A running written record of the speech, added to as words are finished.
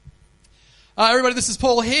Everybody, this is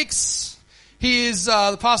Paul Hicks. He is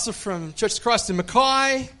the pastor from Church of Christ in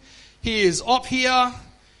Mackay. He is up here.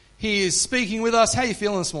 He is speaking with us. How are you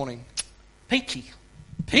feeling this morning? Peachy.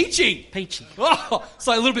 Peachy? Peachy. Oh,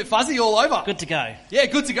 so a little bit fuzzy all over. Good to go. Yeah,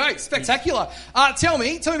 good to go. Spectacular. Tell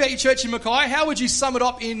me about your church in Mackay. How would you sum it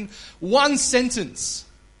up in one sentence?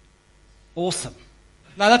 Awesome.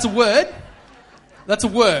 No, that's a word. That's a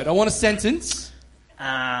word. I want a sentence.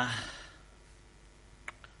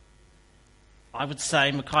 I would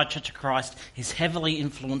say Mackay Church of Christ is heavily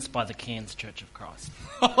influenced by the Cairns Church of Christ.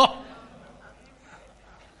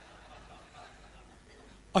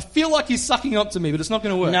 I feel like he's sucking up to me, but it's not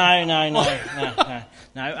going to work. No.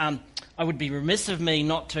 I would be remiss of me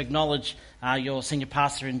not to acknowledge your senior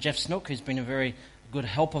pastor in Jeff Snook, who's been a very good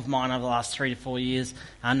help of mine over the last 3 to 4 years,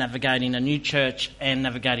 navigating a new church and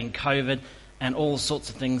navigating COVID and all sorts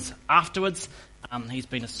of things afterwards. He's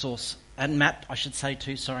been a source, and Matt, I should say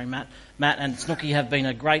too, sorry Matt. Matt and Snooky have been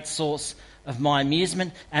a great source of my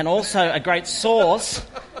amusement and also a great source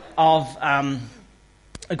of,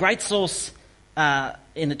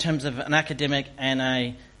 in the terms of an academic and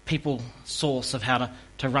a people source of how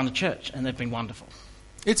to run a church, and they've been wonderful.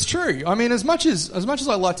 It's true. I mean, as much as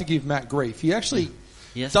I like to give Matt grief, he actually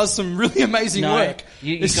does some really amazing work.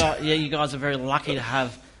 You guys are very lucky to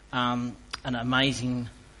have an amazing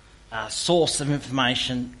source of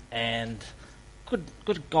information and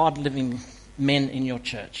good God-living men in your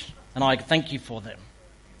church, and I thank you for them.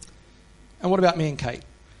 And what about me and Kate?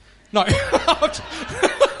 No.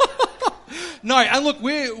 No, and look,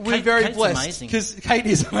 we're very Kate's blessed because Kate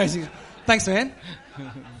is amazing. Thanks, man.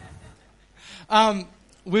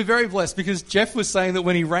 We're very blessed because Jeff was saying that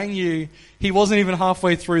when he rang you, he wasn't even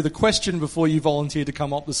halfway through the question before you volunteered to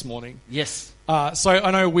come up this morning. Yes. So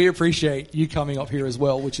I know we appreciate you coming up here as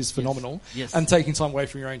well, which is phenomenal. Yes. And taking time away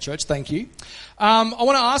from your own church. Thank you. I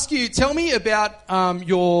want to ask you, tell me about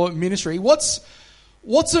your ministry. What's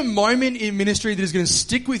a moment in ministry that is going to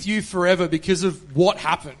stick with you forever because of what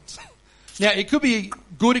happened? Now, it could be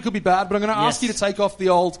good, it could be bad, but I'm going to ask you to take off the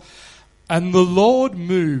old, and the Lord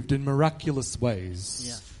moved in miraculous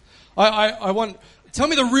ways. Yeah. Tell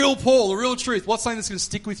me the real Paul, the real truth. What's something that's going to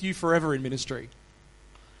stick with you forever in ministry?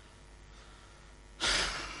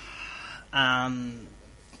 I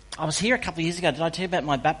was here a couple of years ago. Did I tell you about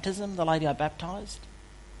my baptism, the lady I baptised?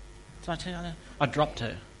 Did I tell you? I dropped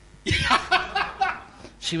her.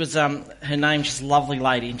 She was, her name, she's a lovely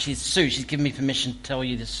lady, and she's Sue. She's given me permission to tell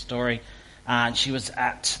you this story. And she was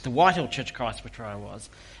at the Whitehill Church of Christ, which I was.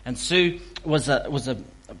 And Sue was a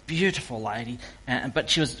beautiful lady, but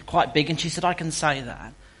she was quite big, and she said, I can say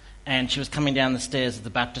that. And she was coming down the stairs of the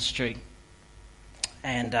baptistry,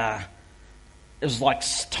 and it was like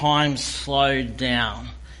time slowed down.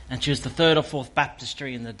 And she was the third or fourth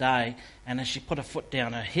baptistry in the day, and as she put her foot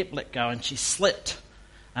down, her hip let go, and she slipped.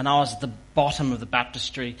 And I was at the bottom of the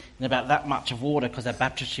baptistry in about that much of water because that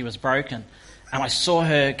baptistry was broken. And I saw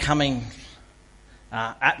her coming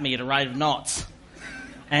at me at a rate of knots.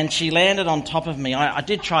 And she landed on top of me. I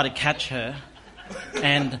did try to catch her.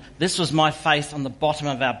 And this was my face on the bottom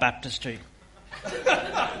of our baptistry.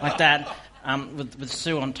 Like that, with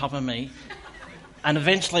Sue on top of me. And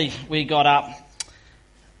eventually we got up.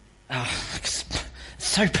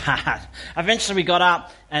 So bad. Eventually we got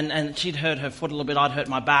up and she'd hurt her foot a little bit, I'd hurt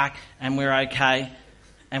my back, and we were okay.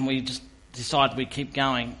 And we just decided we'd keep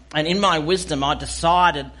going. And in my wisdom, I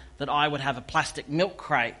decided that I would have a plastic milk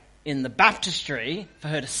crate in the baptistry for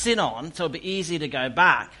her to sit on, so it'd be easy to go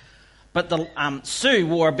back. But Sue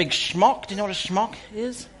wore a big schmock. Do you know what a schmock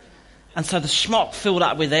is? And so the schmock filled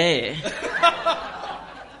up with air.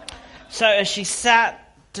 So as she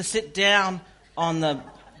sat to sit down on the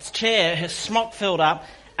chair, her smock filled up,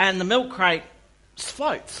 and the milk crate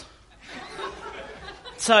floats.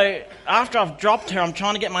 So after I've dropped her, I'm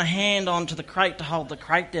trying to get my hand onto the crate to hold the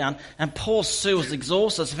crate down, and poor Sue was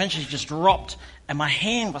exhausted, so eventually she just dropped, and my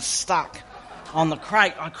hand was stuck on the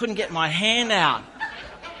crate. I couldn't get my hand out.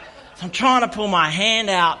 So I'm trying to pull my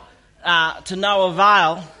hand out to no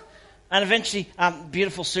avail. And eventually,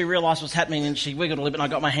 beautiful Sue realised what's happening, and she wiggled a little bit, and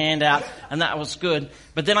I got my hand out, and that was good.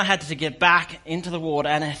 But then I had to get back into the water,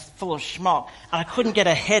 and it's full of schmock, and I couldn't get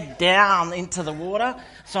her head down into the water,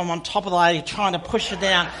 so I'm on top of the lady trying to push her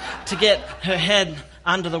down to get her head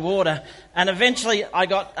under the water. And eventually,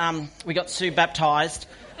 we got Sue baptised.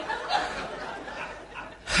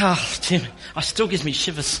 Oh, Jim, it still gives me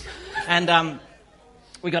shivers. And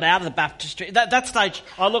we got out of the baptistry. At that stage,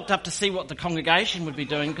 I looked up to see what the congregation would be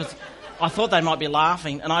doing, because I thought they might be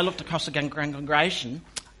laughing, and I looked across the congregation,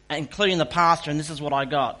 including the pastor, and this is what I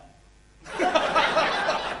got.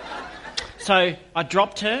 So I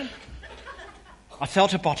dropped her, I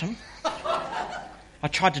felt her bottom, I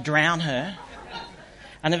tried to drown her.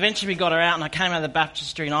 And eventually we got her out, and I came out of the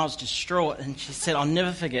baptistry, and I was distraught. And she said, I'll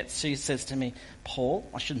never forget, Sue says to me, Paul,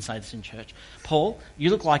 I shouldn't say this in church, Paul,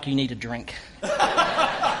 you look like you need a drink.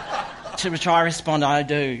 To which I respond, I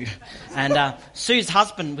do. And Sue's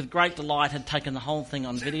husband, with great delight, had taken the whole thing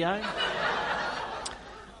on video.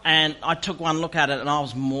 And I took one look at it, and I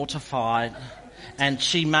was mortified. And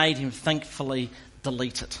she made him thankfully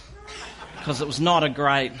delete it, because it was not a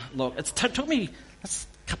great look. It took me, that's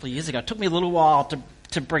a couple of years ago, it took me a little while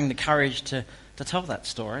to bring the courage to tell that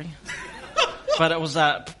story. But it was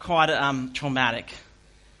quite traumatic.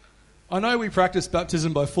 I know we practice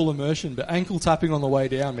baptism by full immersion, but ankle tapping on the way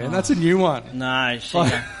down, man, that's a new one. No,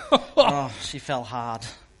 she fell hard.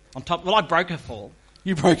 On top, well, I broke her fall.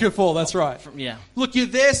 You broke her fall, that's right. Yeah. Look, you're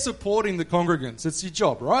there supporting the congregants. It's your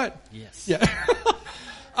job, right? Yes. Yeah.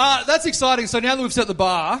 That's exciting. So now that we've set the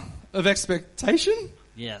bar of expectation?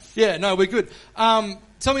 Yes. Yeah, no, we're good.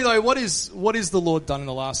 Tell me, though, what is the Lord done in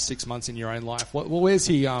the last 6 months in your own life? Where's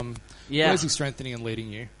He strengthening and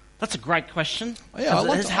leading you? That's a great question. Yeah,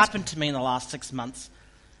 it has happened to me in the last 6 months.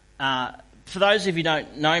 For those of you who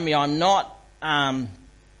don't know me, I'm not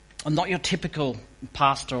your typical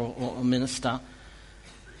pastor or minister.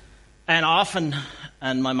 And I often,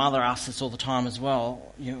 and my mother asks this all the time as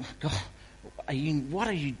well, God, what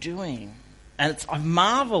are you doing? And I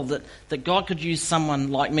marvel that God could use someone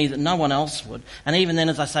like me that no one else would. And even then,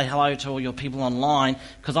 as I say hello to all your people online,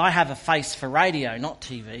 because I have a face for radio, not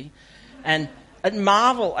TV, and I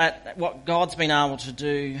marvel at what God's been able to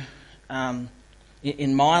do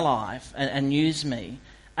in my life and use me.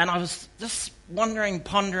 And I was just wondering,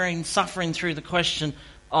 pondering, suffering through the question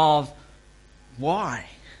of why?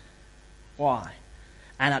 Why?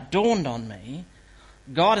 And it dawned on me,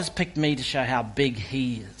 God has picked me to show how big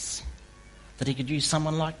He is. That He could use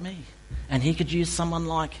someone like me. And He could use someone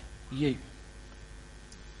like you.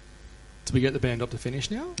 Do we get the band up to finish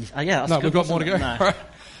now? Yeah. No, we've got more to go. No. Right.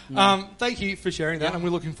 No. Thank you for sharing that, and we're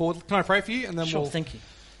looking forward. Can I pray for you? And then Sure, thank you.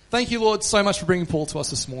 Thank you, Lord, so much for bringing Paul to us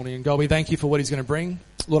this morning. And God, we thank you for what he's going to bring.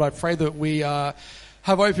 Lord, I pray that we have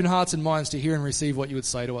open hearts and minds to hear and receive what you would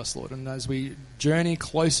say to us, Lord. And as we journey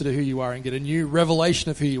closer to who you are and get a new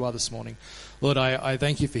revelation of who you are this morning, Lord, I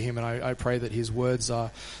thank you for him, and I pray that his words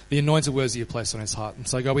are the anointed words that you placed on his heart. And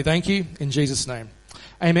so, God, we thank you in Jesus' name.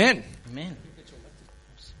 Amen. Amen.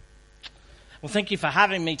 Well, thank you for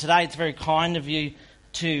having me today. It's very kind of you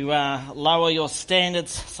to lower your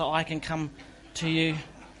standards so I can come to you.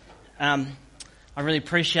 I really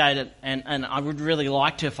appreciate it, and I would really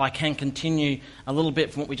like to, if I can, continue a little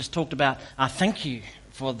bit from what we just talked about. Thank you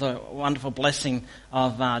for the wonderful blessing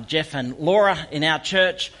of Jeff and Laura in our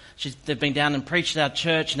church. They've been down and preached at our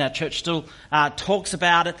church, and our church still talks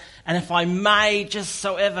about it. And if I may just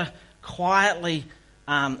so ever quietly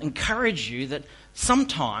encourage you that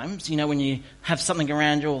sometimes, you know, when you have something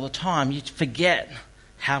around you all the time, you forget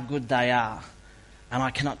how good they are. And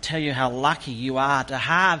I cannot tell you how lucky you are to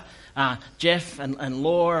have Jeff and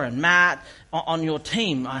Laura and Matt on your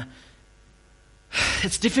team.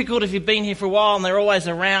 It's difficult if you've been here for a while and they're always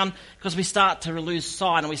around, because we start to lose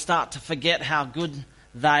sight and we start to forget how good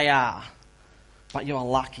they are. But you are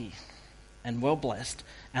lucky and well blessed.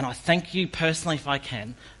 And I thank you personally, if I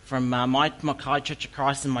can, from my Mackay Church of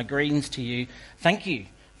Christ, and my greetings to you. Thank you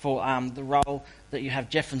for the role that you have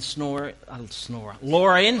Jeff and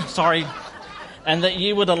Laura in, sorry, and that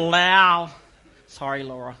you would allow,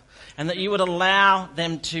 Laura, and that you would allow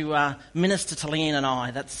them to minister to Leanne and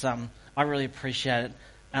I. That's I really appreciate it.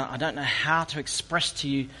 And I don't know how to express to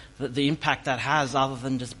you the impact that has, other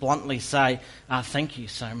than just bluntly say thank you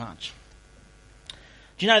so much.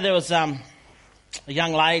 Do you know there was a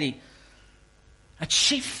young lady, and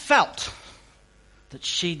she felt that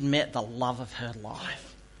she'd met the love of her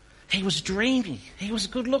life. He was dreamy. He was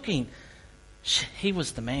good looking. He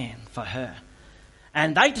was the man for her.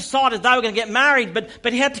 And they decided they were going to get married,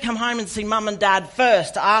 but he had to come home and see Mum and Dad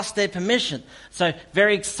first to ask their permission. So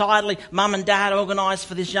very excitedly, Mum and Dad organised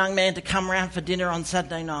for this young man to come round for dinner on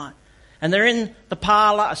Saturday night. And they're in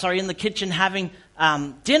the kitchen having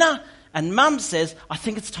dinner. And Mum says, I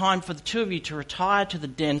think it's time for the two of you to retire to the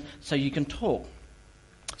den so you can talk.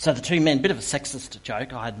 So the two men, bit of a sexist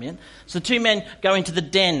joke, I admit. So the two men go into the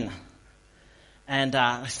den and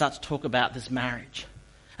they start to talk about this marriage.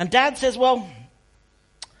 And Dad says, well,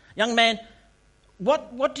 young man,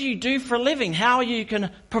 what do you do for a living? How are you going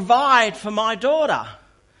to provide for my daughter?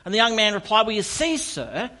 And the young man replied, well, you see,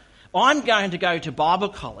 sir, I'm going to go to Bible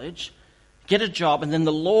college, get a job, and then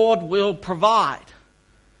the Lord will provide.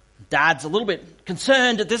 Dad's a little bit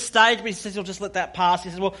concerned at this stage, but he says he'll just let that pass. He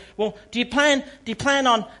says, well, do you plan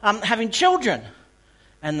on having children?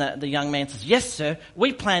 And the young man says, yes, sir,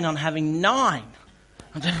 we plan on having 9.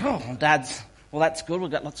 I said, oh, Dad's, well, that's good.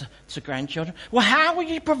 We've got lots of grandchildren. Well, how will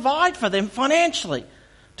you provide for them financially?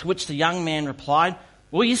 To which the young man replied,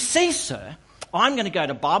 well, you see, sir, I'm going to go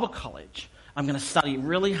to Bible college. I'm going to study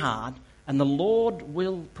really hard, and the Lord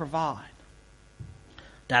will provide.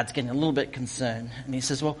 Dad's getting a little bit concerned, and he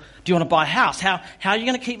says, well, do you want to buy a house? How are you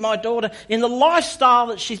going to keep my daughter in the lifestyle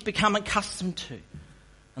that she's become accustomed to?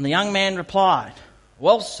 And the young man replied,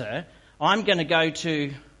 well, sir, I'm going to go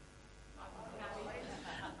to...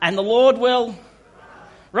 And the Lord will...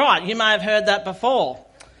 Right, you may have heard that before.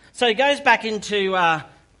 So he goes back into...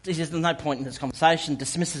 he says, there's no point in this conversation,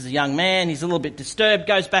 dismisses the young man, he's a little bit disturbed,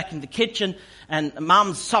 goes back in the kitchen, and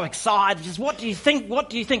Mum's so excited. She says, what do you think? What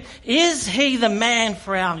do you think? Is he the man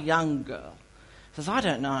for our young girl? He says, I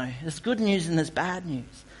don't know. There's good news and there's bad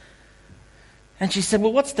news. And she said,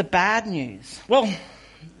 well, what's the bad news? Well,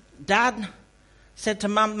 Dad said to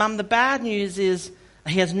Mum, the bad news is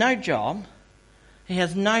he has no job, he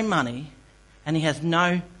has no money, and he has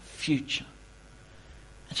no future.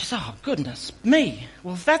 And she said, oh, goodness me.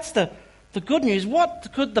 Well, if that's the good news,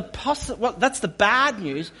 that's the bad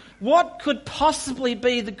news. What could possibly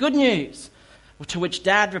be the good news? Well, to which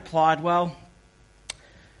Dad replied, well,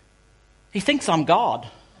 he thinks I'm God.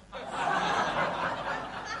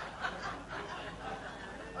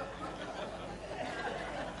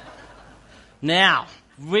 Now,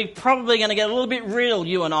 we're probably going to get a little bit real,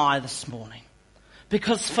 you and I, this morning.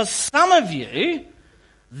 Because for some of you,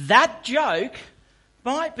 that joke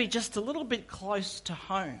might be just a little bit close to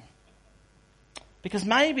home. Because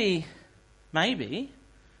maybe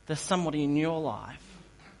there's somebody in your life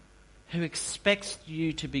who expects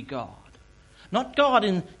you to be God. Not God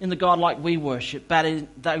in the God like we worship, but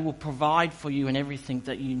they will provide for you in everything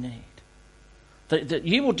that you need. That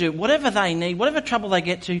you will do whatever they need, whatever trouble they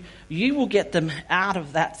get to, you will get them out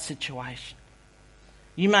of that situation.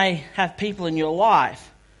 You may have people in your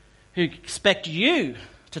life who expect you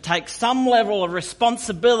to take some level of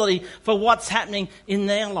responsibility for what's happening in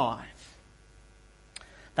their life.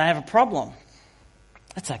 They have a problem.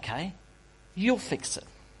 That's okay. You'll fix it.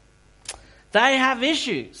 They have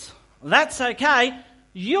issues. That's okay.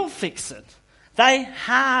 You'll fix it. They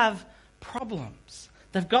have problems.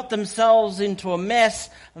 They've got themselves into a mess.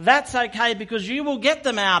 That's okay because you will get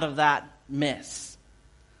them out of that mess.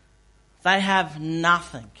 They have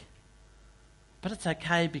nothing. But it's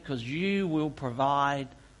okay because you will provide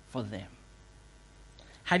for them.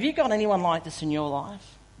 Have you got anyone like this in your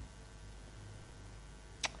life?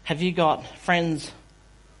 Have you got friends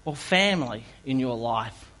or family in your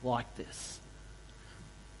life like this?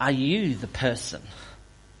 Are you the person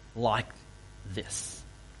like this?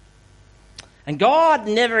 And God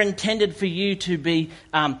never intended for you to be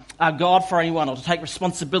a God for anyone or to take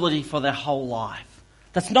responsibility for their whole life.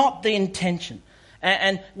 That's not the intention.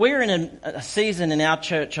 And we're in a season in our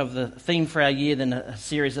church of the theme for our year, then a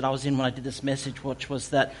series that I was in when I did this message, which was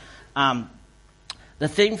that the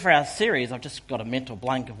theme for our series, I've just got a mental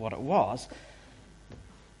blank of what it was,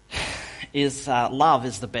 is love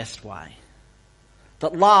is the best way.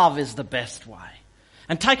 That love is the best way.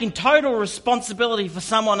 And taking total responsibility for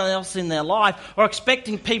someone else in their life or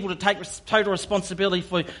expecting people to take total responsibility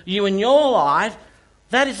for you in your life,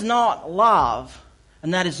 that is not love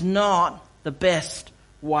and that is not the best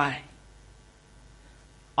way.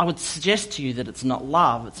 I would suggest to you that it's not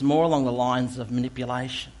love, it's more along the lines of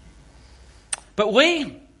manipulation. But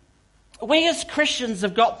we as Christians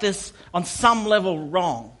have got this on some level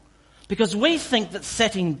wrong because we think that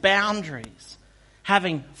setting boundaries,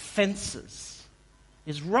 having fences,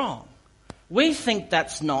 is wrong. We think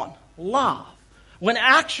that's not love. When in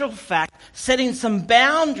actual fact, setting some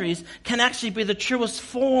boundaries can actually be the truest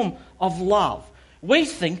form of love. We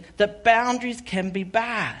think that boundaries can be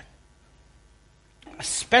bad.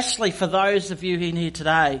 Especially for those of you in here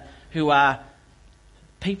today who are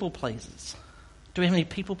people pleasers. Do we have any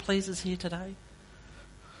people pleasers here today?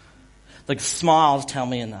 The smiles tell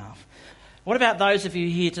me enough. What about those of you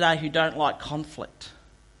here today who don't like conflict?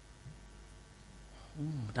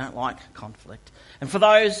 Don't like conflict. And for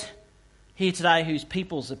those here today whose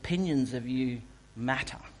people's opinions of you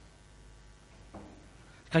matter.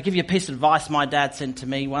 Can I give you a piece of advice my dad sent to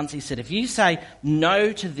me once? He said, if you say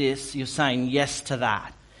no to this, you're saying yes to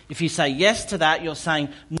that. If you say yes to that, you're saying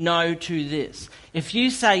no to this. If you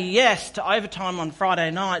say yes to overtime on Friday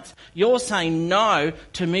nights, you're saying no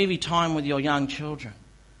to movie time with your young children.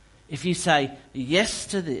 If you say yes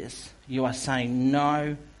to this, you are saying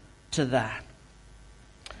no to that.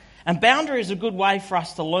 And boundary is a good way for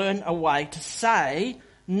us to learn a way to say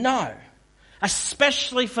no.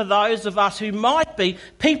 especially for those of us who might be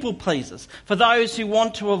people pleasers, for those who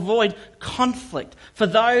want to avoid conflict, for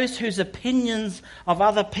those whose opinions of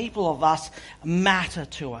other people of us matter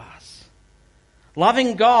to us.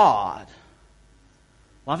 Loving God.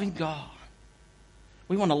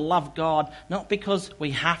 We want to love God not because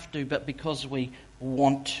we have to, but because we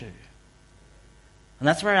want to. And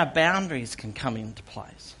that's where our boundaries can come into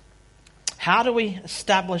place. How do we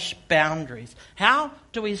establish boundaries? How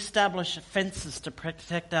do we establish fences to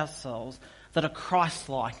protect ourselves that are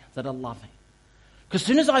Christ-like, that are loving? Because as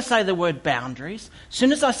soon as I say the word boundaries, as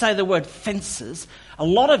soon as I say the word fences, a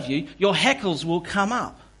lot of you, your heckles will come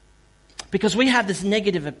up. Because we have this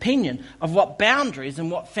negative opinion of what boundaries and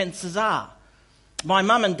what fences are. My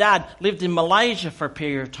mum and dad lived in Malaysia for a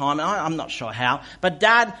period of time. I'm not sure how. But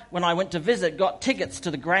Dad, when I went to visit, got tickets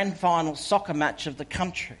to the grand final soccer match of the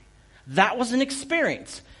country. That was an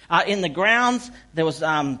experience. In the grounds, there was,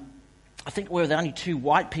 I think we were the only two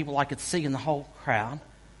white people I could see in the whole crowd.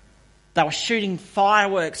 They were shooting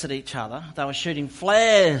fireworks at each other. They were shooting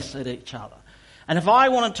flares at each other. And if I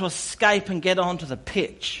wanted to escape and get onto the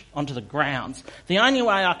pitch, onto the grounds, the only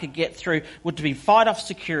way I could get through would to be fight off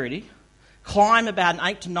security, climb about an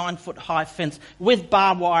 8 to 9 foot high fence with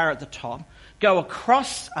barbed wire at the top, go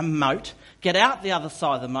across a moat, get out the other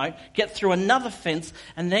side of the moat, get through another fence,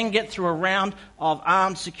 and then get through a round of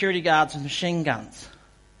armed security guards with machine guns.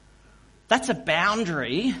 That's a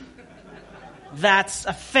boundary. That's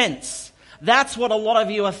a fence. That's what a lot of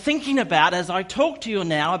you are thinking about as I talk to you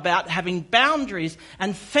now about having boundaries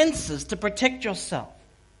and fences to protect yourself.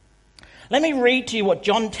 Let me read to you what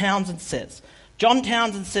John Townsend says. John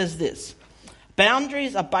Townsend says this: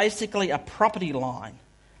 boundaries are basically a property line.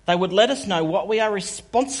 They would let us know what we are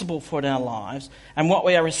responsible for in our lives and what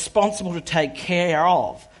we are responsible to take care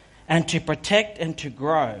of and to protect and to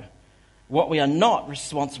grow. What we are not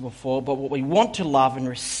responsible for, but what we want to love and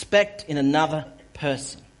respect in another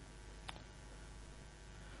person.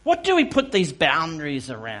 What do we put these boundaries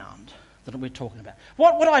around that we're talking about?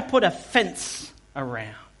 What would I put a fence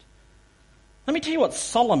around? Let me tell you what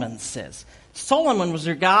Solomon says. Solomon was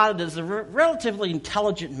regarded as a relatively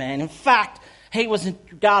intelligent man. In fact, he was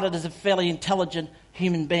regarded as a fairly intelligent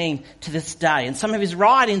human being to this day. And some of his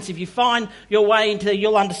writings, if you find your way into there,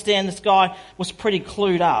 you'll understand this guy was pretty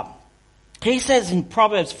clued up. He says in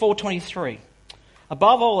Proverbs 4:23,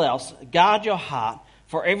 above all else, guard your heart,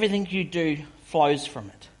 for everything you do flows from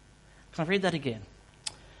it. Can I read that again?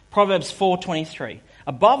 Proverbs 4:23.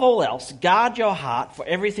 Above all else, guard your heart, for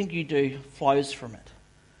everything you do flows from it.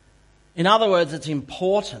 In other words, it's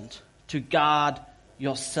important to guard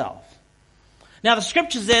yourself. Now, the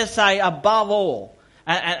scriptures there say above all,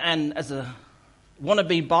 and as a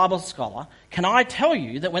wannabe Bible scholar, can I tell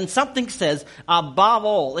you that when something says above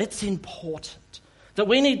all, it's important. That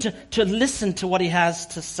we need to listen to what he has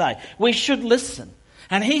to say. We should listen.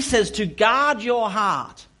 And he says to guard your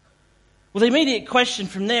heart. Well, the immediate question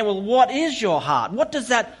from there, well, what is your heart? What does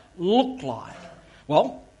that look like?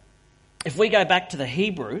 Well, if we go back to the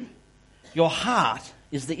Hebrew, your heart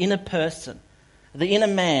is the inner person, the inner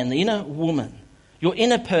man, the inner woman, your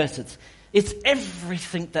inner person. It's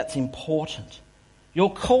everything that's important.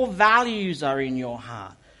 Your core values are in your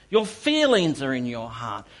heart. Your feelings are in your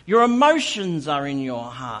heart. Your emotions are in your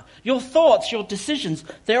heart. Your thoughts, your decisions,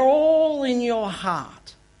 they're all in your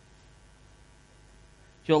heart.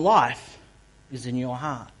 Your life is in your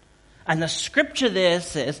heart. And the scripture there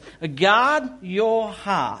says, guard your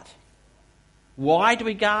heart. Why do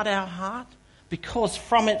we guard our heart? Because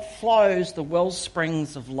from it flows the well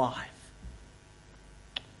springs of life.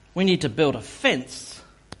 We need to build a fence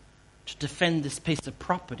to defend this piece of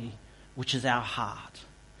property, which is our heart.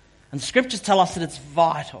 And the scriptures tell us that it's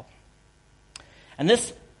vital. And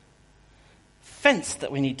this fence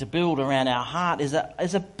that we need to build around our heart is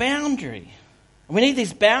a boundary. We need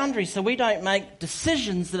these boundaries so we don't make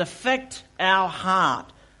decisions that affect our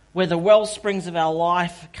heart, where the well springs of our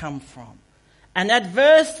life come from. And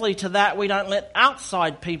adversely to that, we don't let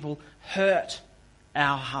outside people hurt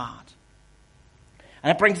our heart.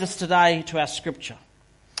 And it brings us today to our scripture.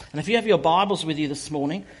 And if you have your Bibles with you this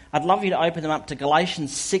morning, I'd love you to open them up to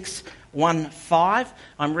Galatians 6:1-5.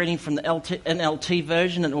 I'm reading from the NLT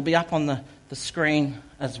version, and it will be up on the screen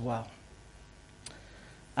as well.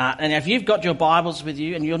 And if you've got your Bibles with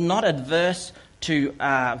you and you're not adverse to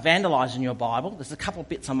vandalising your Bible, there's a couple of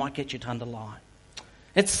bits I might get you to underline.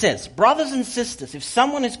 It says, brothers and sisters, if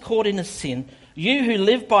someone is caught in a sin, you who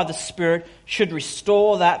live by the Spirit should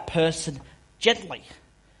restore that person gently.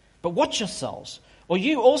 But watch yourselves, or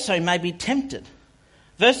you also may be tempted.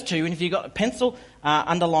 Verse 2, and if you've got a pencil,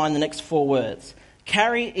 underline the next 4 words.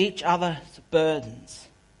 Carry each other's burdens.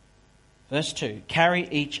 Verse 2, carry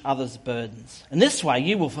each other's burdens. In this way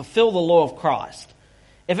you will fulfill the law of Christ.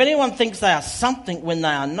 If anyone thinks they are something when they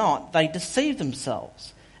are not, they deceive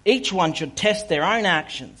themselves. Each one should test their own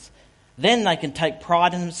actions. Then they can take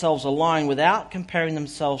pride in themselves alone without comparing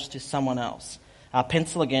themselves to someone else.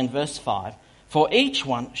 Pencil again, verse 5. For each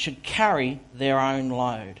one should carry their own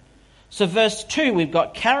load. So verse 2, we've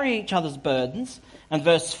got carry each other's burdens. And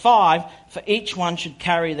verse 5, for each one should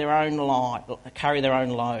carry their own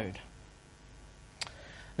load.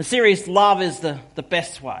 The series Love is the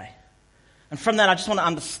best way. And from that, I just want to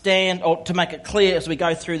understand, or to make it clear as we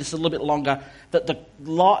go through this a little bit longer, that the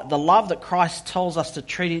love that Christ tells us to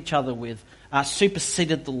treat each other with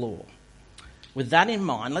superseded the law. With that in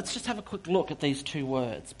mind, let's just have a quick look at these two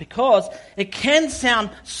words, because it can sound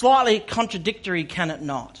slightly contradictory, can it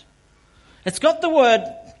not? It's got the word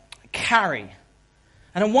carry.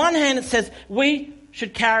 And on one hand, it says we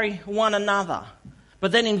should carry one another.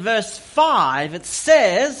 But then in verse 5, it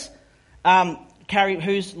says, carry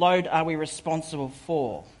whose load are we responsible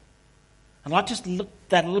for? I'd like to look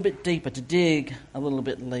that a little bit deeper, to dig a little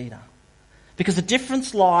bit later. Because the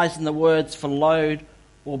difference lies in the words for load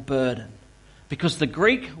or burden. Because the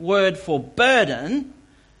Greek word for burden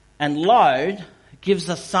and load gives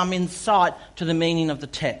us some insight to the meaning of the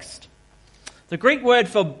text. The Greek word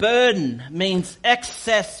for burden means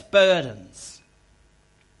excess burdens.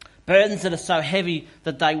 Burdens that are so heavy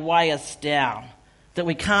that they weigh us down, that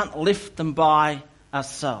we can't lift them by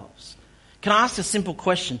ourselves. Can I ask a simple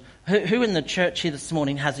question? Who in the church here this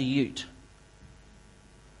morning has a ute?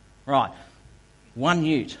 Right, one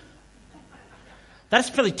ute. That's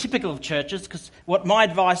fairly typical of churches, because what my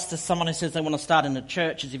advice to someone who says they want to start in a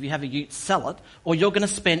church is if you have a ute, sell it, or you're going to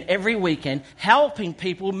spend every weekend helping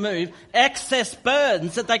people move excess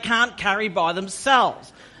burdens that they can't carry by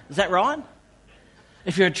themselves. Is that right?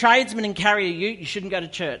 If you're a tradesman and carry a ute, you shouldn't go to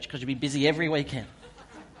church because you'll be busy every weekend.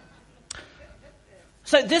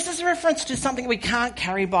 So this is a reference to something we can't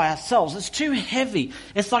carry by ourselves. It's too heavy.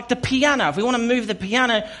 It's like the piano. If we want to move the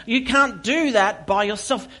piano, you can't do that by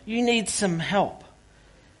yourself. You need some help.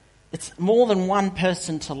 It's more than one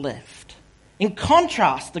person to lift. In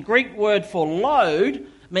contrast, the Greek word for load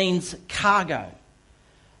means cargo,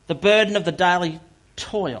 the burden of the daily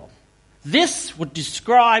toil. This would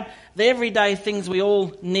describe the everyday things we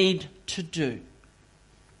all need to do.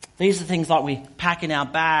 These are things like we pack in our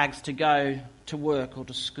bags to go to work or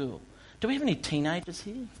to school. Do we have any teenagers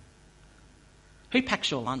here? Who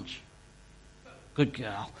packs your lunch? Good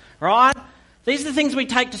girl, right? These are the things we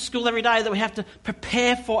take to school every day that we have to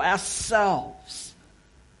prepare for ourselves.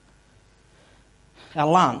 Our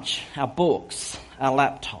lunch, our books, our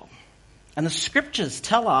laptop. And the scriptures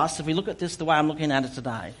tell us, if we look at this the way I'm looking at it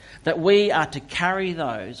today, that we are to carry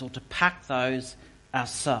those or to pack those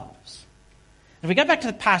ourselves. If we go back to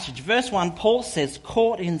the passage, verse 1, Paul says,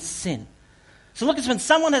 caught in sin. So look, it's when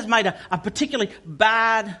someone has made a particularly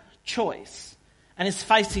bad choice and is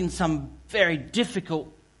facing some very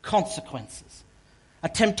difficult consequences. A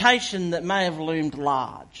temptation that may have loomed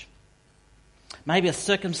large. Maybe a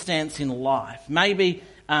circumstance in life. Maybe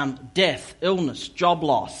death, illness, job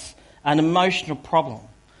loss, an emotional problem.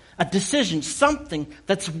 A decision, something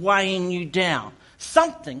that's weighing you down.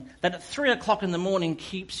 Something that at 3 o'clock in the morning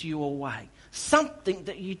keeps you awake. Something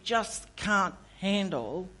that you just can't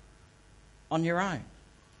handle on your own.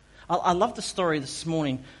 I love the story this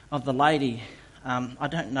morning of the lady, I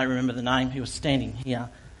don't remember the name, who was standing here.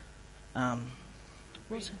 What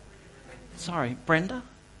was it? Sorry, Brenda?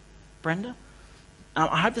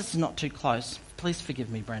 I hope this is not too close. Please forgive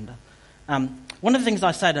me, Brenda. One of the things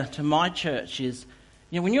I say to my church is,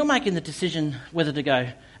 when you're making the decision whether to go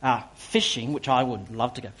fishing, which I would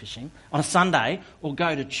love to go fishing, on a Sunday, or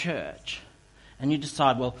go to church, and you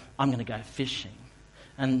decide, well, I'm going to go fishing.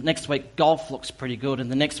 And next week, golf looks pretty good.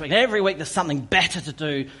 And the next week, every week, there's something better to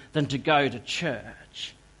do than to go to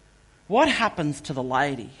church. What happens to the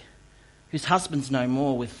lady whose husband's no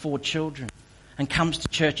more with 4 children and comes to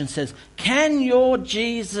church and says, can your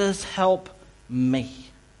Jesus help me?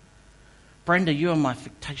 Brenda, you are my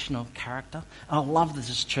fictional character. I love that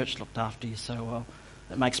this church looked after you so well.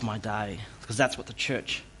 It makes my day, because that's what the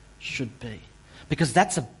church should be. Because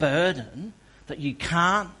that's a burden that you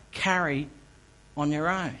can't carry on your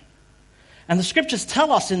own. And the scriptures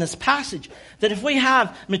tell us in this passage that if we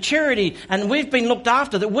have maturity and we've been looked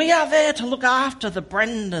after, that we are there to look after the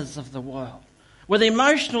Brendas of the world, where the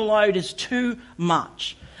emotional load is too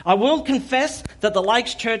much. I will confess that the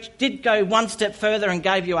Lakes Church did go one step further and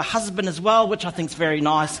gave you a husband as well, which I think is very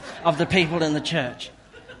nice of the people in the church.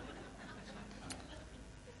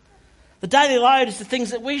 The daily load is the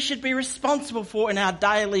things that we should be responsible for in our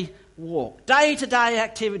daily walk, day-to-day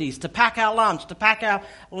activities, to pack our lunch, to pack our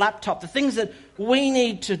laptop, the things that we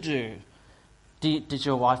need to do. Did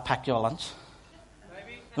your wife pack your lunch?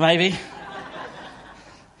 Maybe.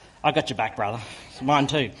 I got your back, brother. It's mine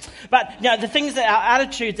too. But the things that our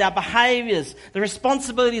attitudes, our behaviours, the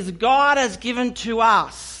responsibilities God has given to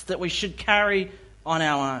us that we should carry on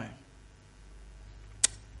our own.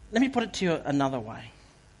 Let me put it to you another way.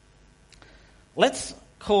 Let's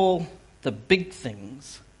call the big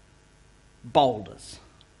things boulders,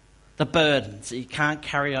 the burdens that you can't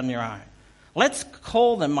carry on your own. Let's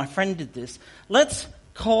call them, my friend did this, let's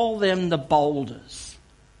call them the boulders.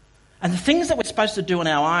 And the things that we're supposed to do on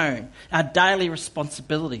our own, our daily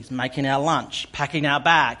responsibilities, making our lunch, packing our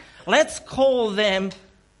bag, let's call them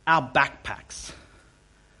our backpacks.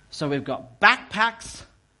 So we've got backpacks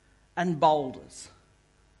and boulders.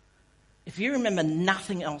 If you remember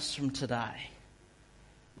nothing else from today,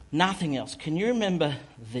 nothing else, can you remember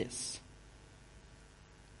this?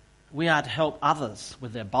 We are to help others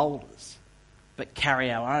with their boulders, but carry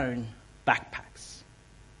our own backpacks.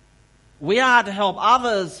 We are to help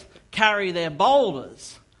others carry their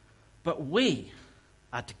boulders, but we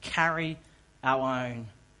are to carry our own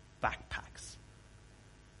backpacks.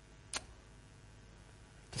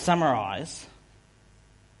 To summarise,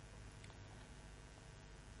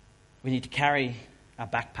 we need to carry our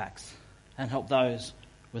backpacks and help those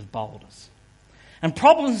with boulders. And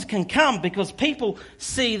problems can come because people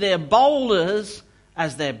see their boulders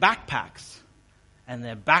as their backpacks and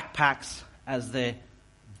their backpacks as their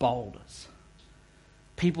boulders.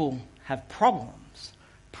 People have problems.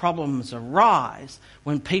 Problems arise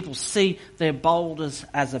when people see their boulders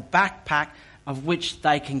as a backpack of which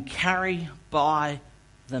they can carry by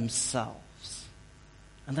themselves.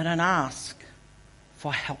 And they don't ask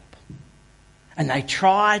for help. And they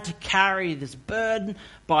try to carry this burden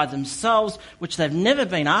by themselves, which they've never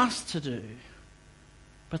been asked to do,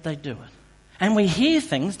 but they do it. And we hear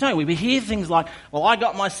things, don't we? We hear things like, well, I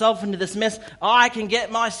got myself into this mess. I can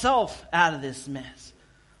get myself out of this mess.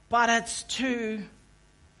 But it's too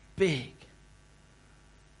big.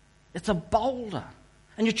 It's a boulder.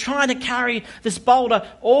 And you're trying to carry this boulder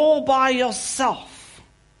all by yourself.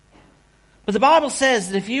 But the Bible says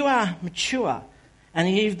that if you are mature and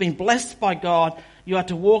you've been blessed by God, you are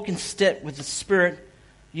to walk in step with the Spirit.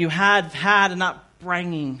 You have had an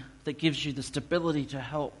upbringing that gives you the stability to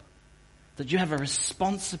help. That you have a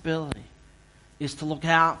responsibility is to look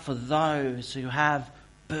out for those who have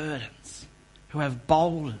burdens, who have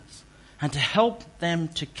boulders, and to help them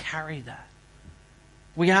to carry that.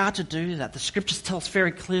 We are to do that. The scriptures tell us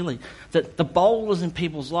very clearly that the boulders in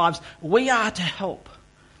people's lives, we are to help.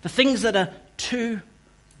 The things that are too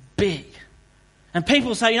big. And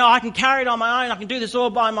people say, I can carry it on my own. I can do this all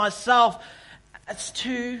by myself. It's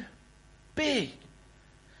too big.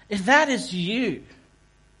 If that is you,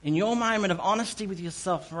 in your moment of honesty with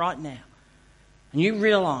yourself right now, and you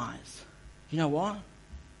realise, you know what?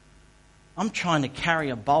 I'm trying to carry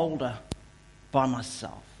a boulder by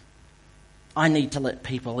myself. I need to let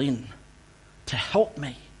people in to help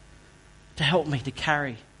me to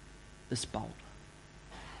carry this boulder.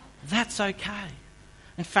 That's okay.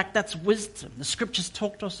 In fact, that's wisdom. The scriptures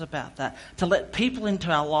talk to us about that. To let people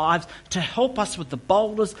into our lives to help us with the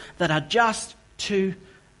boulders that are just too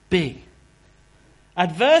big.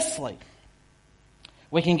 Adversely,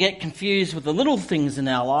 we can get confused with the little things in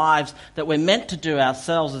our lives that we're meant to do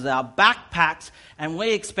ourselves as our backpacks, and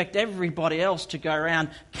we expect everybody else to go around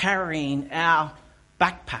carrying our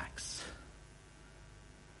backpacks.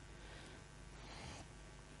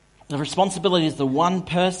 The responsibility is the one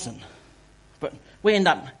person, but we end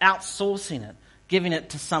up outsourcing it, giving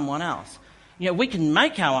it to someone else. We can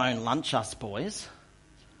make our own lunch, us boys,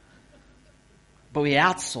 but we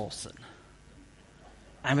outsource it.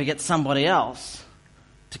 And we get somebody else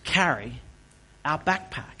to carry our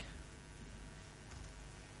backpack.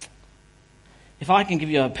 If I can give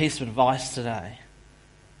you a piece of advice today,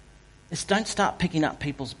 is don't start picking up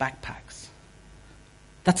people's backpacks.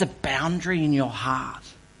 That's a boundary in your heart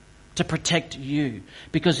to protect you.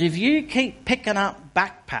 Because if you keep picking up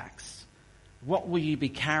backpacks, what will you be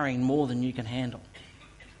carrying more than you can handle?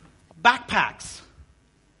 Backpacks.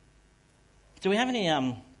 Do we have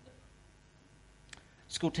any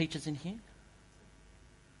school teachers in here?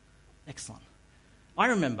 Excellent. I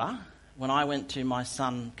remember when I went to my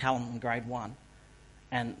son Callum in grade 1,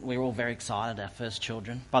 and we were all very excited, our first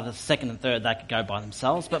children. By the second and third, they could go by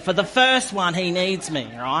themselves. But for the first one, he needs me,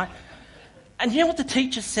 right? And you know what the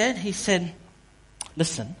teacher said? He said,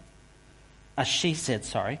 listen, she said,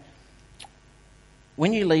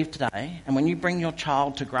 when you leave today and when you bring your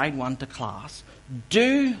child to grade 1 to class,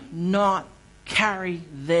 do not carry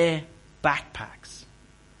their backpacks.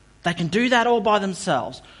 They can do that all by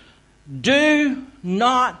themselves. Do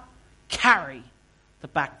not carry the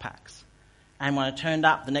backpacks. And when I turned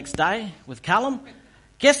up the next day with Callum,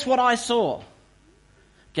 guess what I saw?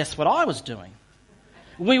 Guess what I was doing?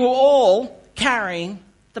 We were all carrying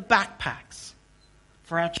the backpacks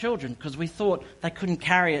for our children because we thought they couldn't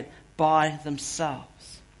carry it by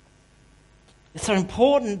themselves. It's so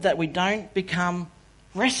important that we don't become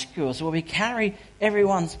rescuers where we carry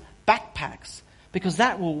everyone's backpacks, because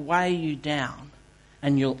that will weigh you down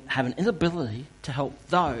and you'll have an inability to help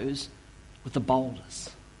those with the boulders,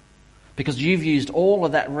 because you've used all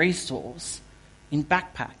of that resource in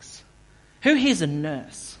backpacks. Who here's a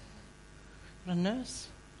nurse? A nurse?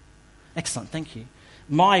 Excellent, thank you.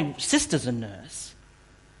 My sister's a nurse,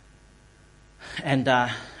 and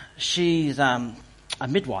she's a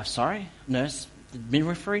midwife, nurse,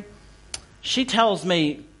 midwifery. She tells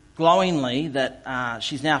me glowingly that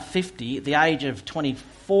she's now 50. At the age of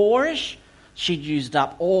 24-ish, she'd used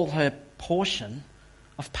up all her portion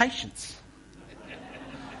of patients.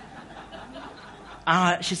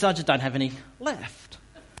 She said, I just don't have any left.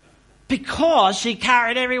 Because she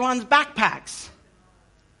carried everyone's backpacks.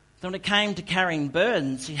 Then when it came to carrying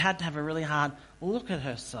burdens, she had to have a really hard look at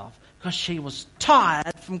herself because she was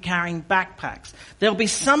tired from carrying backpacks. There'll be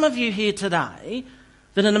some of you here today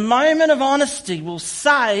that in a moment of honesty will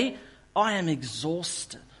say, I am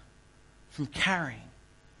exhausted from carrying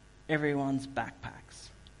everyone's backpacks.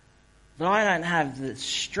 That I don't have the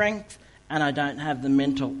strength and I don't have the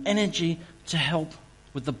mental energy to help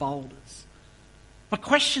with the boulders. My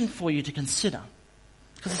question for you to consider,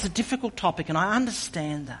 because it's a difficult topic and I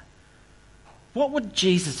understand that, what would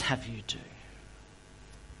Jesus have you do?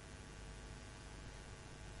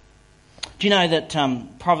 Do you know that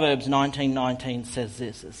Proverbs 19:19 says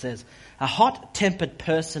this? It says, a hot-tempered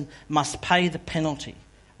person must pay the penalty.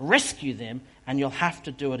 Rescue them and you'll have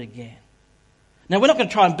to do it again. Now, we're not going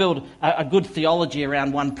to try and build a good theology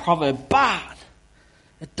around one proverb, but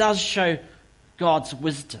it does show God's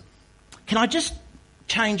wisdom. Can I just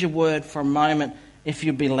change a word for a moment, if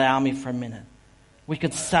you'd allow me for a minute? We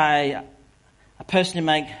could say a person who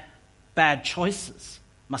makes bad choices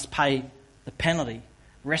must pay the penalty.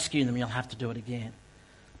 Rescue them, you'll have to do it again.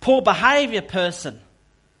 Poor behaviour person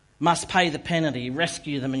must pay the penalty.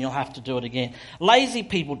 Rescue them and you'll have to do it again. Lazy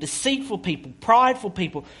people, deceitful people, prideful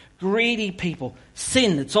people, greedy people.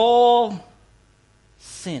 Sin, it's all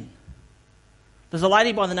sin. There's a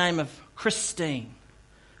lady by the name of Christine.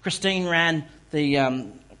 Christine ran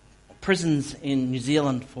the prisons in New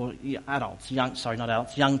Zealand for young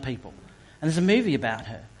people. And there's a movie about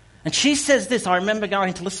her. And she says this, I remember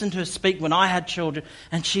going to listen to her speak when I had children,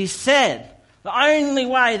 and she said, the only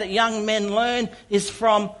way that young men learn is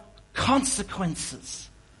from consequences.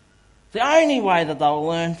 The only way that they'll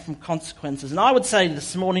learn from consequences. And I would say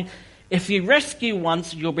this morning, if you rescue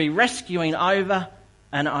once, you'll be rescuing over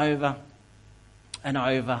and over and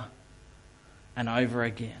over and over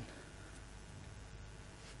again.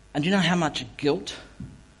 And do you know how much guilt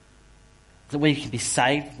that we can be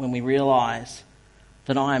saved when we realise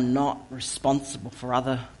that I am not responsible for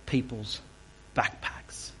other people's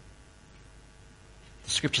backpacks? The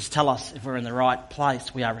scriptures tell us if we're in the right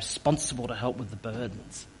place, we are responsible to help with the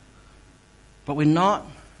burdens. But we're not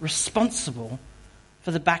responsible for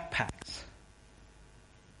the backpacks.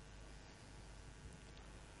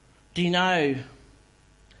 Do you know,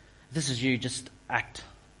 this is you, just act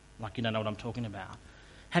like you don't know what I'm talking about.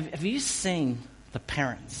 Have you seen the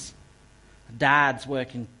parents? Dads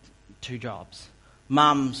working 2 jobs.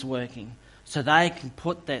 Mums working, so they can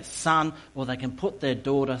put their son or they can put their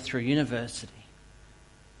daughter through university.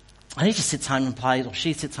 And he just sits home and plays, or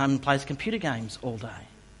she sits home and plays computer games all day.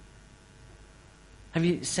 Have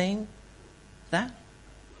you seen that?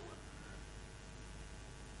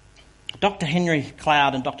 Dr. Henry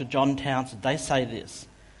Cloud and Dr. John Townsend, they say this.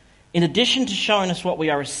 In addition to showing us what we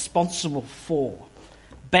are responsible for,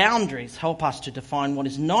 boundaries help us to define what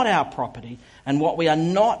is not our property and what we are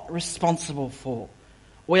not responsible for.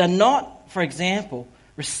 We are not, for example,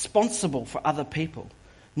 responsible for other people.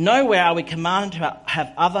 Nowhere are we commanded to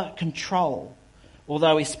have other control,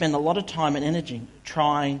 although we spend a lot of time and energy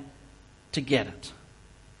trying to get it.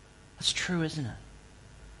 That's true, isn't it?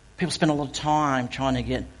 People spend a lot of time trying to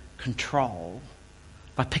get control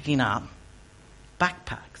by picking up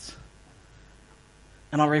backpacks.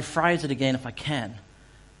 And I'll rephrase it again if I can.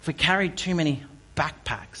 If we carry too many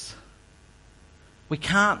backpacks, we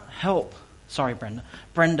can't help,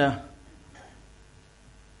 Brenda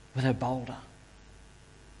with her boulder.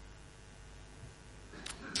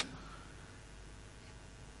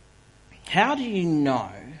 How do you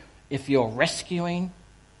know if you're rescuing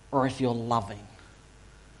or if you're loving.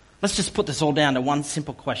 Let's just put this all down to one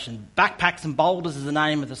simple question. Backpacks and Boulders is the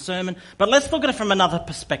name of the sermon, but let's look at it from another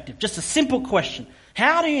perspective. Just a simple question.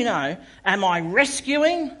 How do you know, am I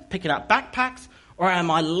rescuing, picking up backpacks, or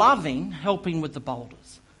am I loving, helping with the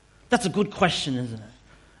boulders? That's a good question, isn't it?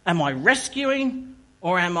 Am I rescuing,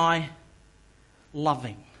 or am I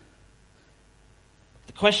loving?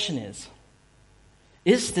 The question is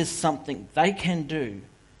this something they can do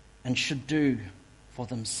and should do for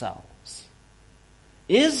themselves?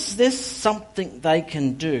 Is this something they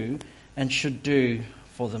can do and should do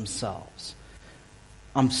for themselves?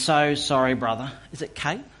 I'm so sorry, brother. Is it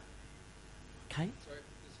Kate? Kate? Sorry,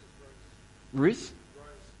 this is Ruth?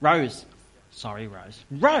 Rose. Sorry, Rose.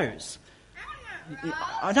 Rose.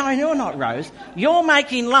 No, you're not Rose. You're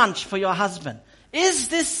making lunch for your husband. Is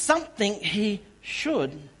this something he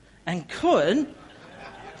should and could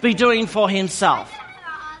be doing for himself?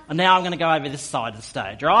 And now I'm going to go over this side of the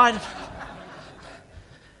stage, right?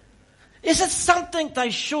 Is it something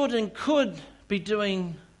they should and could be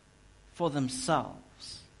doing for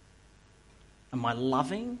themselves? Am I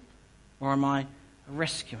loving or am I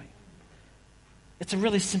rescuing? It's a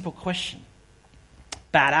really simple question.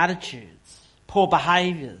 Bad attitudes, poor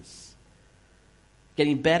behaviours,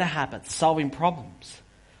 getting better habits, solving problems.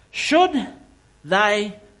 Should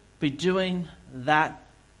they be doing that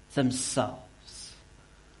themselves?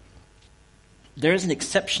 There is an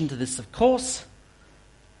exception to this, of course.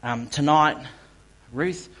 Tonight,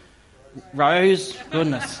 Rose,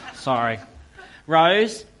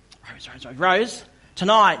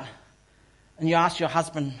 tonight, and you ask your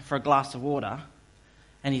husband for a glass of water,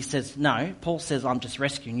 and he says, no, Paul says, I'm just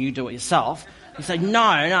rescuing, you do it yourself. You say,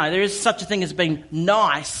 no, there is such a thing as being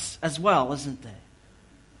nice as well, isn't there?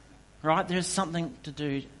 Right? There is something to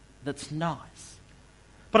do that's nice.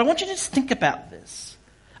 But I want you to just think about this.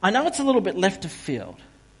 I know it's a little bit left of field.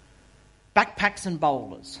 Backpacks and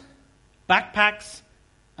boulders. Backpacks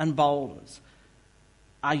and boulders.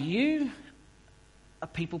 Are you a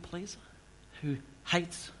people pleaser who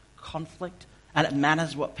hates conflict and it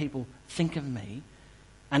matters what people think of me?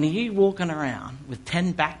 And are you walking around with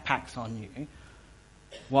 10 backpacks on you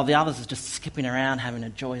while the others are just skipping around having a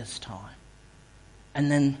joyous time? And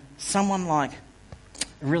then someone like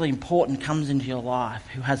really important comes into your life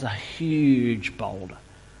who has a huge boulder.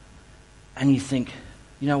 And you think,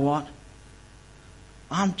 you know what?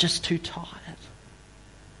 I'm just too tired.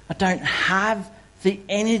 I don't have the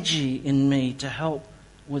energy in me to help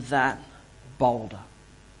with that boulder.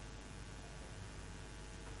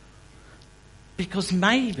 Because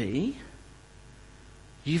maybe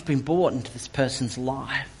you've been brought into this person's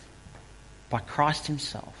life by Christ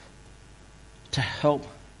himself to help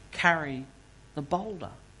carry the boulder.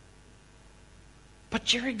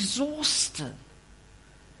 But you're exhausted.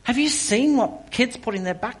 Have you seen what kids put in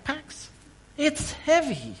their backpacks? It's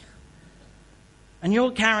heavy. And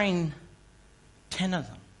you're carrying 10 of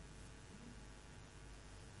them.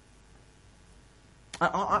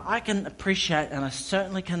 I can appreciate and I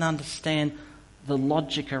certainly can understand the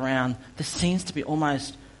logic around this seems to be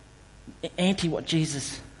almost anti what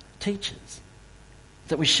Jesus teaches.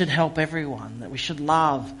 That we should help everyone, that we should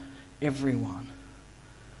love everyone.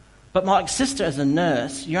 But my sister, as a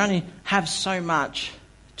nurse, you only have so much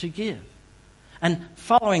to give. And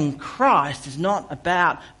following Christ is not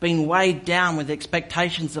about being weighed down with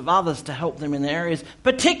expectations of others to help them in areas,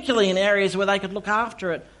 particularly in areas where they could look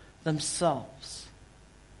after it themselves.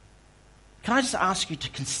 Can I just ask you to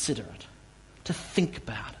consider it, to think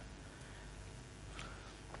about it?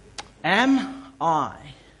 Am I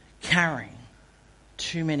carrying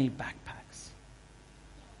too many backpacks?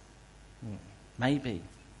 Maybe.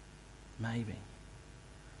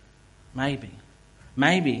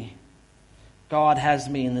 God has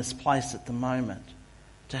me in this place at the moment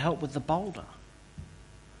to help with the boulder.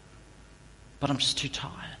 But I'm just too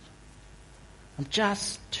tired. I'm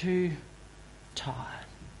just too tired.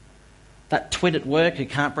 That twit at work who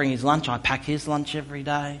can't bring his lunch, I pack his lunch every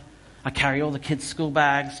day. I carry all the kids' school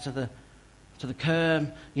bags to the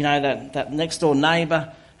curb. You know, that next door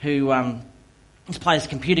neighbour who plays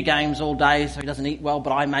computer games all day so he doesn't eat well,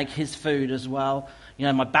 but I make his food as well. You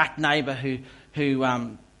know, my back neighbour who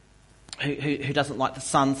doesn't like the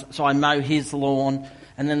sun, so I mow his lawn.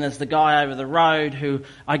 And then there's the guy over the road who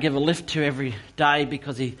I give a lift to every day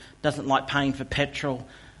because he doesn't like paying for petrol.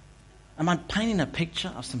 Am I painting a picture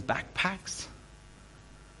of some backpacks?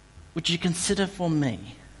 Would you consider for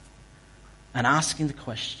me and asking the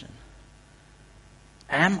question,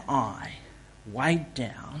 am I weighed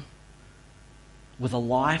down with a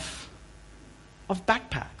life of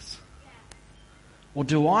backpacks? Or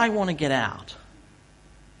do I want to get out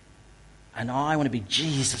and I want to be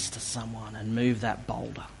Jesus to someone and move that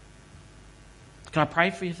boulder. Can I pray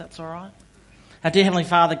for you if that's all right? Our dear Heavenly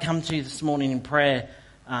Father, come to you this morning in prayer.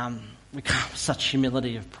 We come with such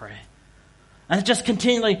humility of prayer. And it just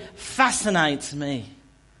continually fascinates me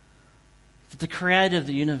that the Creator of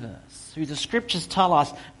the universe, who the Scriptures tell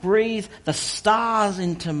us breathed the stars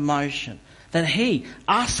into motion, that He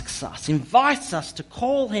asks us, invites us to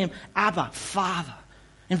call Him Abba, Father,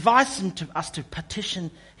 invites us to petition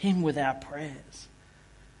Him with our prayers.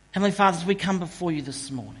 Heavenly Father, as we come before you this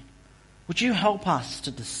morning, would you help us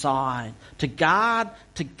to decide, to guard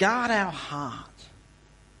our heart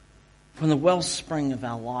from the wellspring of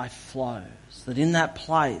our life flows, that in that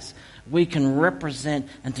place we can represent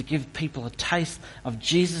and to give people a taste of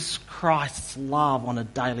Jesus Christ's love on a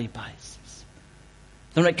daily basis.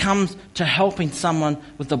 That when it comes to helping someone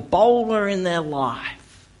with the boulder in their life,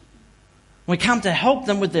 when we come to help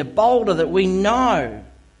them with their boulder, that we know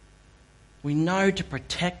to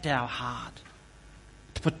protect our heart,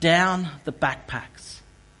 to put down the backpacks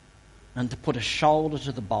and to put a shoulder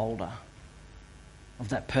to the boulder of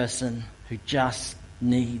that person who just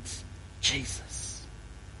needs Jesus.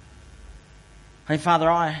 Hey, Father,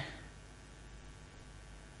 I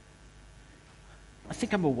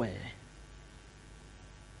think I'm aware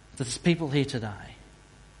that there's people here today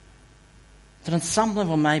that on some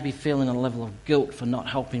level may be feeling a level of guilt for not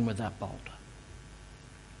helping with that boulder.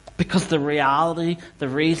 Because the reality, the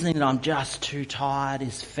reasoning that I'm just too tired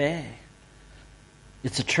is fair.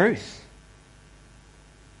 It's the truth.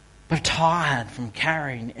 We're tired from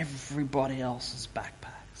carrying everybody else's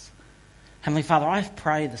backpacks. Heavenly Father, I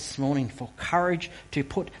pray this morning for courage to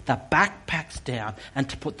put the backpacks down and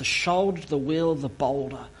to put the shoulder to the wheel of the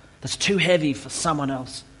boulder that's too heavy for someone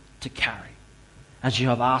else to carry, as you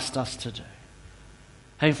have asked us to do.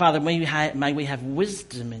 Heavenly Father, may we have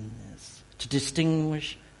wisdom in this to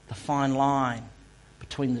distinguish the fine line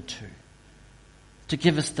between the two, to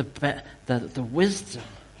give us the wisdom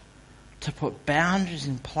to put boundaries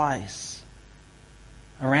in place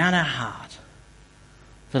around our heart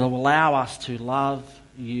that will allow us to love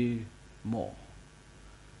you more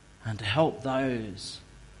and to help those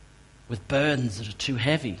with burdens that are too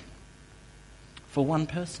heavy for one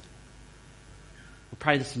person. We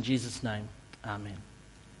pray this in Jesus' name. Amen.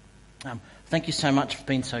 Thank you so much for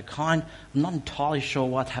being so kind. I'm not entirely sure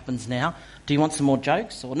what happens now. Do you want some more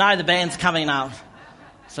jokes? Or no, the band's coming up.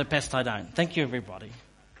 So best I don't. Thank you, everybody.